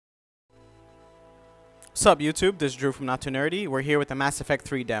What's up, YouTube? This is Drew from Not2Nerdy. We're here with the Mass Effect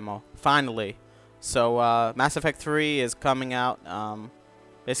 3 demo, finally. So, Mass Effect 3 is coming out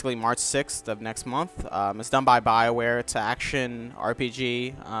basically March 6th of next month. It's done by BioWare. It's an action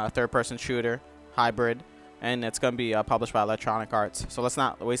RPG, third-person shooter, hybrid, and it's going to be published by Electronic Arts. So let's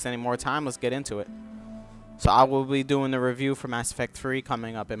not waste any more time. Let's get into it. So I will be doing the review for Mass Effect 3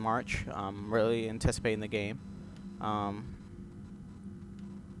 coming up in March. I'm really anticipating the game.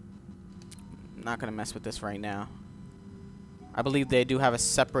 Not gonna mess with this right now. I believe they do have a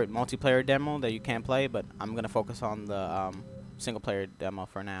separate multiplayer demo that you can play, but I'm gonna focus on the single player demo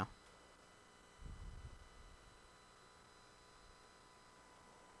for now.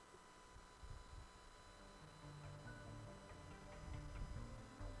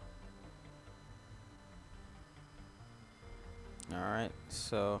 Alright,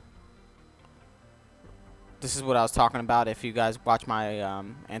 so this is what I was talking about. If you guys watch my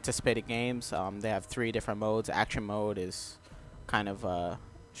anticipated games, they have 3 different modes. Action mode is kind of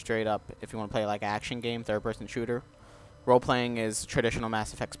straight up if you want to play like an action game, third-person shooter. Role-playing is traditional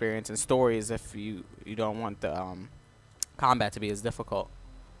Mass Effect experience, and story is if you don't want the combat to be as difficult.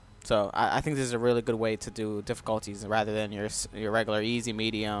 So I think this is a really good way to do difficulties rather than your regular easy,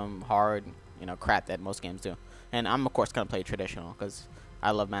 medium, hard, crap that most games do. And I'm of course gonna play traditional because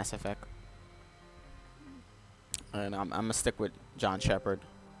I love Mass Effect. And I'm gonna stick with John Shepard.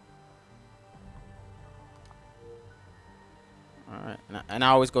 Alright, and I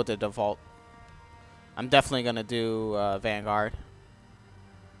always go to default. I'm definitely gonna do Vanguard.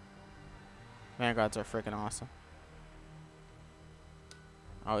 Vanguards are freaking awesome.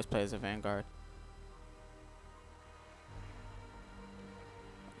 I always play as a Vanguard.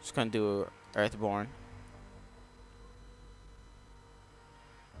 Just gonna do Earthborn.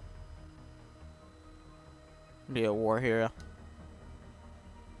 Be a war hero.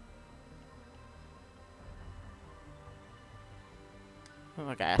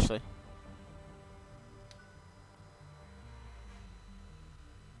 Like Ashley.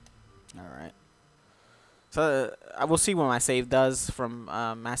 Alright. So I will see what my save does from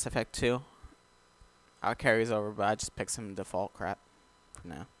Mass Effect 2. How it carries over, but I just picked some default crap for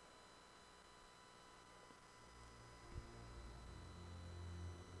now.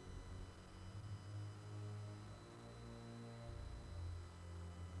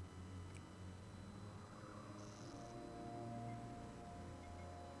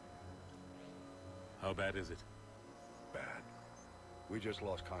 How bad is it? Bad. We just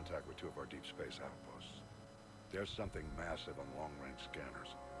lost contact with 2 of our deep space outposts. There's something massive on long-range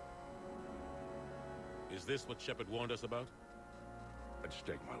scanners. Is this what Shepard warned us about? I'd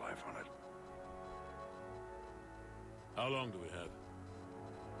stake my life on it. How long do we have?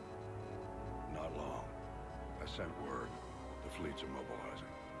 Not long. I sent word. The fleets are mobilizing.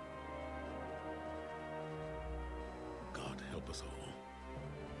 God help us all.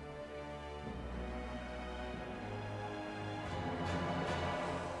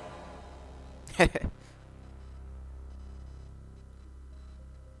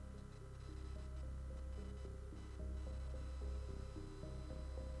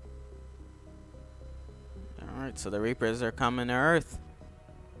 Alright, so the Reapers are coming to Earth.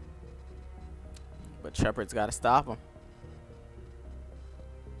 But Shepard's got to stop them.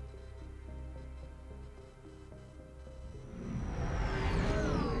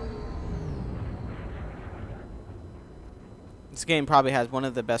 This game probably has one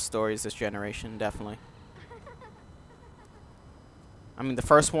of the best stories this generation, definitely. I mean, the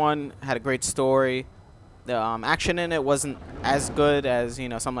first one had a great story. The action in it wasn't as good as,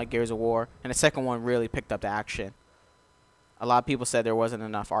 something like Gears of War. And the second one really picked up the action. A lot of people said there wasn't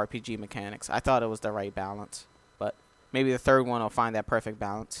enough RPG mechanics. I thought it was the right balance. But maybe the third one will find that perfect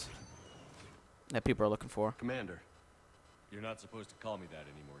balance that people are looking for. Commander, you're not supposed to call me that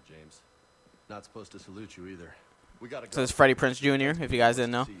anymore, James. Not supposed to salute you either. We gotta go. So it's Freddie Prinze Jr., if you guys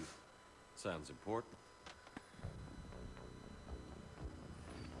didn't know. Sounds important.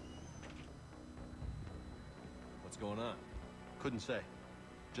 What's going on? Couldn't say.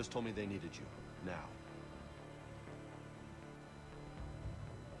 Just told me they needed you. Now.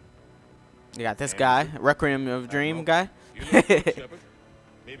 You got this guy, Requiem of Dream guy. You know, Shepard?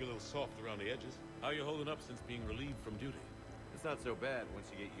 Maybe a little soft around the edges. How you holding up since being relieved from duty? It's not so bad once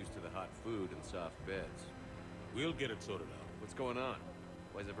you get used to the hot food and soft beds. We'll get it sorted out. What's going on?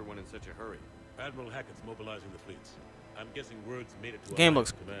 Why is everyone in such a hurry? Admiral Hackett's mobilizing the fleets. I'm guessing word's made it to Game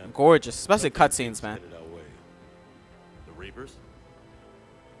looks command. gorgeous, especially cutscenes, man. Headed our way. The Reapers?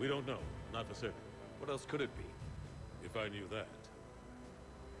 We don't know. Not for certain. What else could it be? If I knew that.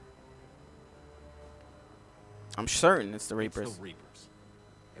 I'm certain it's the Reapers. It's the Reapers.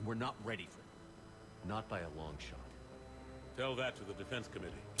 And we're not ready for them. Not by a long shot. Tell that to the defense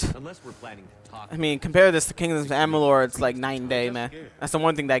committee. Unless we're planning to talk. I mean, compare this to Kingdoms of Amalur, it's like night and day, man. That's the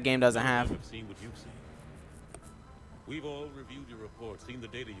one thing that game doesn't have. We've seen what you've seen. We've all reviewed your report, seen the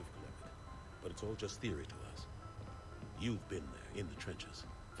data you've collected, but it's all just theory to us. You've been there in the trenches,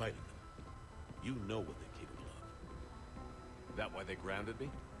 fighting them. You know what they're capable of. That why they grounded me?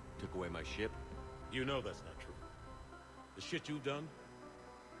 Took away my ship? You know that's not true. The shit you've done,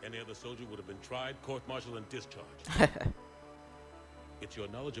 any other soldier would have been tried, court-martialed, and discharged. It's your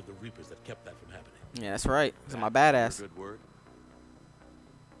knowledge of the Reapers that kept that from happening. Yeah, that's right. It's my badass. Good word.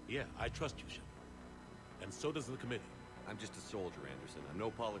 Yeah, I trust you, Shepard. And so does the committee. I'm just a soldier, Anderson. I'm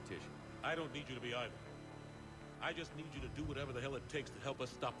no politician. I don't need you to be either. I just need you to do whatever the hell it takes to help us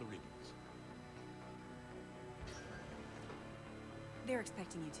stop the Reapers. They're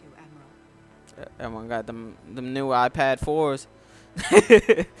expecting you to, Admiral. Everyone got them new iPad 4s.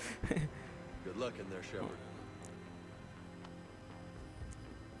 Good luck in there, Shepard.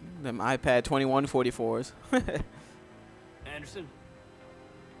 Them iPad 2144s. Anderson?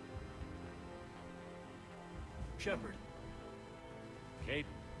 Shepard? Kate?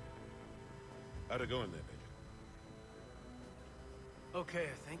 How'd it go in there, Major? Okay,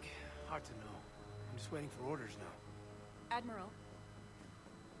 I think. Hard to know. I'm just waiting for orders now. Admiral,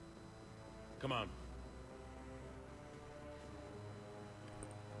 Come on.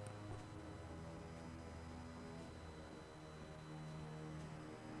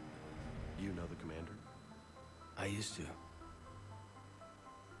 You know the commander? I used to.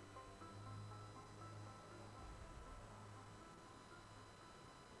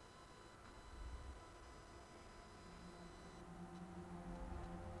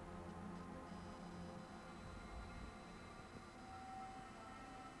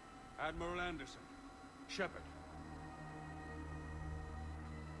 Admiral Anderson. Shepard.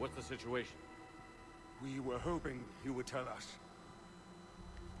 What's the situation? We were hoping you would tell us.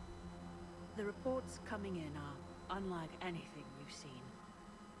 The reports coming in are unlike anything we've seen.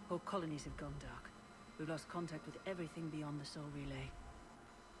 Whole colonies have gone dark. We've lost contact with everything beyond the Soul Relay.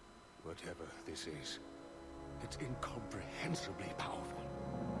 Whatever this is, it's incomprehensibly powerful.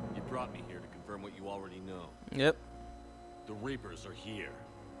 You brought me here to confirm what you already know. Yep. The Reapers are here.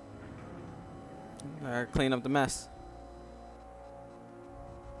 Clean up the mess.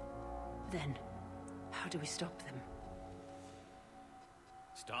 Then, how do we stop them?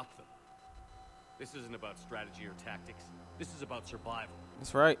 Stop them. This isn't about strategy or tactics. This is about survival.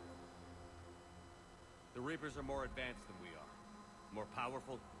 That's right. The Reapers are more advanced than we are. More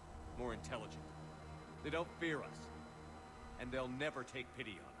powerful, more intelligent. They don't fear us. And they'll never take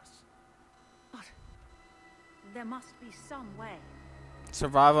pity on us. But there must be some way.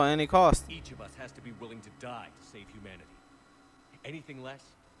 Survival at any cost. Each of us has to be willing to die to save humanity. Anything less,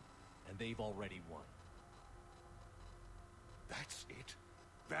 and they've already won. That's it?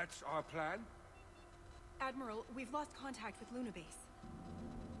 That's our plan? Admiral, we've lost contact with Luna Base.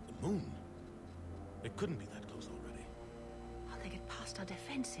 The moon? It couldn't be that close already. How they get past our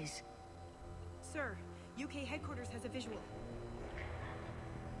defenses? Sir, UK headquarters has a visual.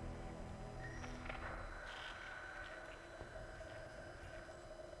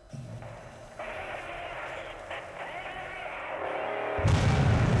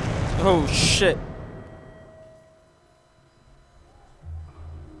 Oh shit.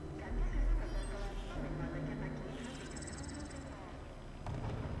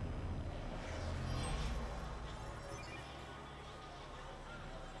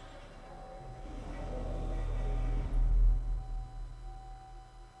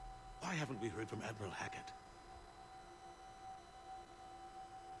 Why haven't we heard from Admiral Hackett?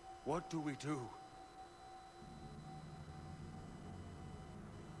 What do we do?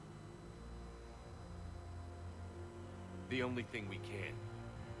 The only thing we can.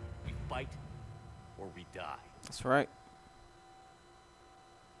 We fight, or we die. That's right.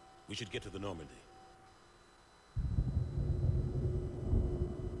 We should get to the Normandy.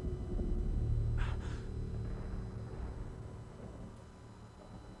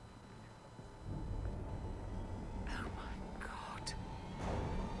 Oh my god.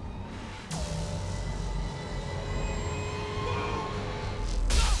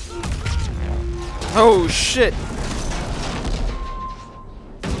 Oh shit.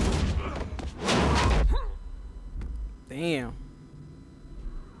 Damn.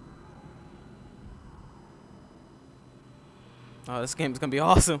 Oh, this game's gonna be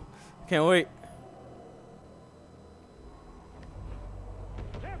awesome. Can't wait.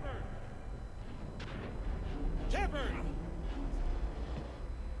 Shepard!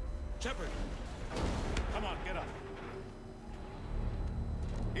 Shepard! Come on, get up.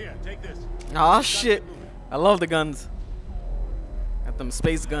 Here, take this. Oh shit! I love the guns. Got them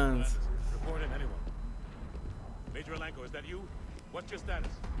space guns. Report in, anyone. Major Alanko, is that you? What's your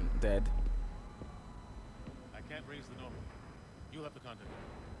status? Dead. I can't raise the normal. You'll have to contact me.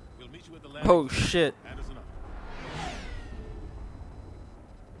 We'll meet you at the lab. Oh shit! Anderson up.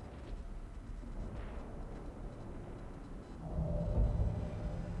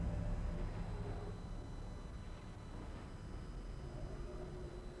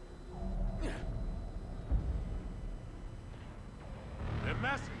 They're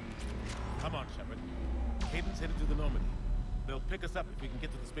massive. Come on, Shepard. Caden's headed to the Normandy. They'll pick us up if we can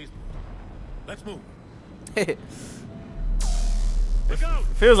get to the spaceport. Let's move. Look out!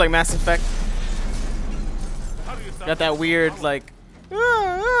 Feels like Mass Effect. How do you stop Got that weird like.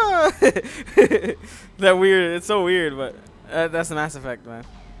 That weird. It's so weird, but that's the Mass Effect, man.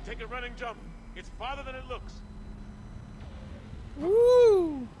 Take a running jump. It's farther than it looks.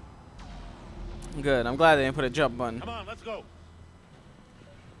 Woo! Good. I'm glad they didn't put a jump button. Come on, let's go.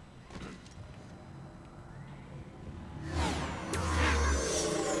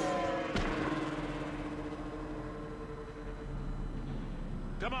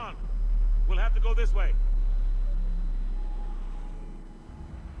 Come on. We'll have to go this way.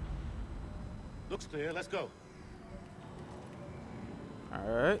 Looks clear. Let's go. All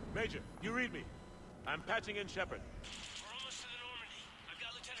right. Major, you read me. I'm patching in Shepard. We're almost to the Normandy. I've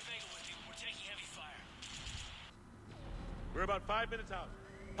got Lieutenant Vega with you. We're taking heavy fire. We're about 5 minutes out.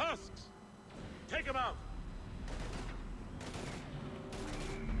 Husks! Take them out!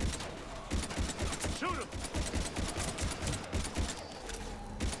 Shoot them!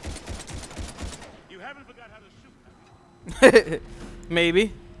 You haven't forgot how to shoot, have you?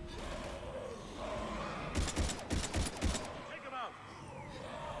 Maybe. Take them out!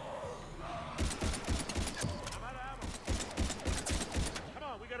 I'm out of ammo. Come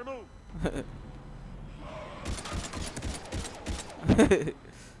on, we gotta move.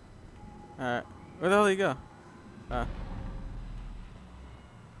 Alright. Where the hell did he go?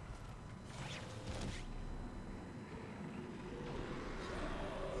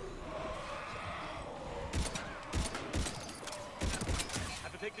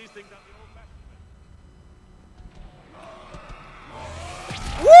 Have to take these things out the old-fashioned way.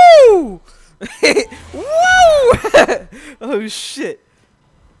 Woo! Woo! Oh shit.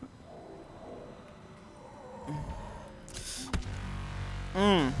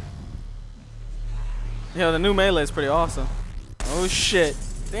 Yo, the new melee is pretty awesome. Oh shit.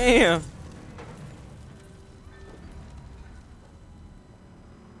 Damn.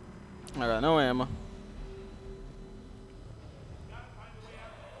 I got no ammo.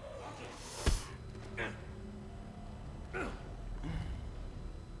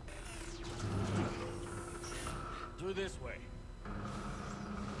 Through this way.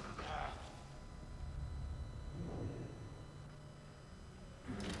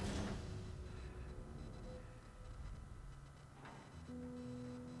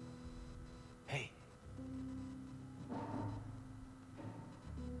 Hey.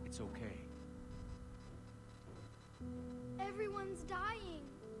 It's okay. Everyone's dying.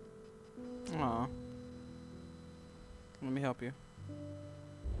 Aw. Let me help you.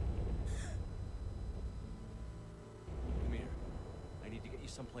 Come here. I need to get you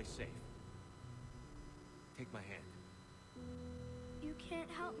someplace safe. Take my hand. You can't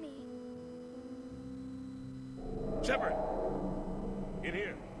help me. Shepard! In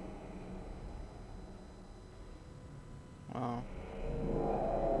here. Wow.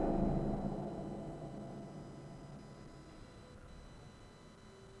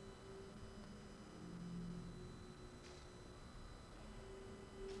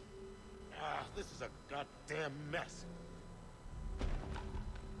 This is a goddamn mess.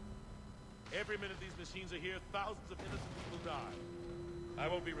 Every minute these machines are here, thousands of innocent people die. I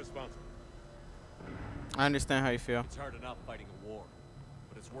won't be responsible. I understand how you feel. It's hard enough fighting a war,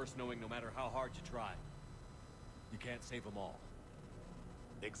 but it's worse knowing no matter how hard you try, you can't save them all.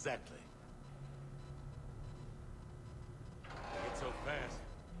 Exactly. It's so fast.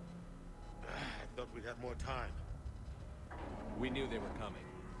 I thought we'd have more time. We knew they were coming.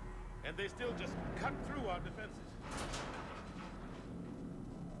 And they still just cut through our defenses.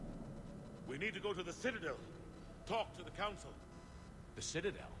 We need to go to the Citadel. Talk to the Council. The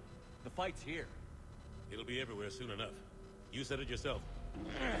Citadel? The fight's here. It'll be everywhere soon enough. You said it yourself.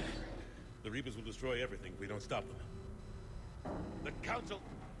 The Reapers will destroy everything if we don't stop them. The Council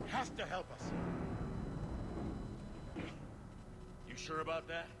has to help us. You sure about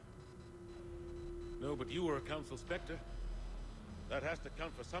that? No, but you were a Council Spectre. That has to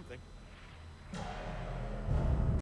count for something.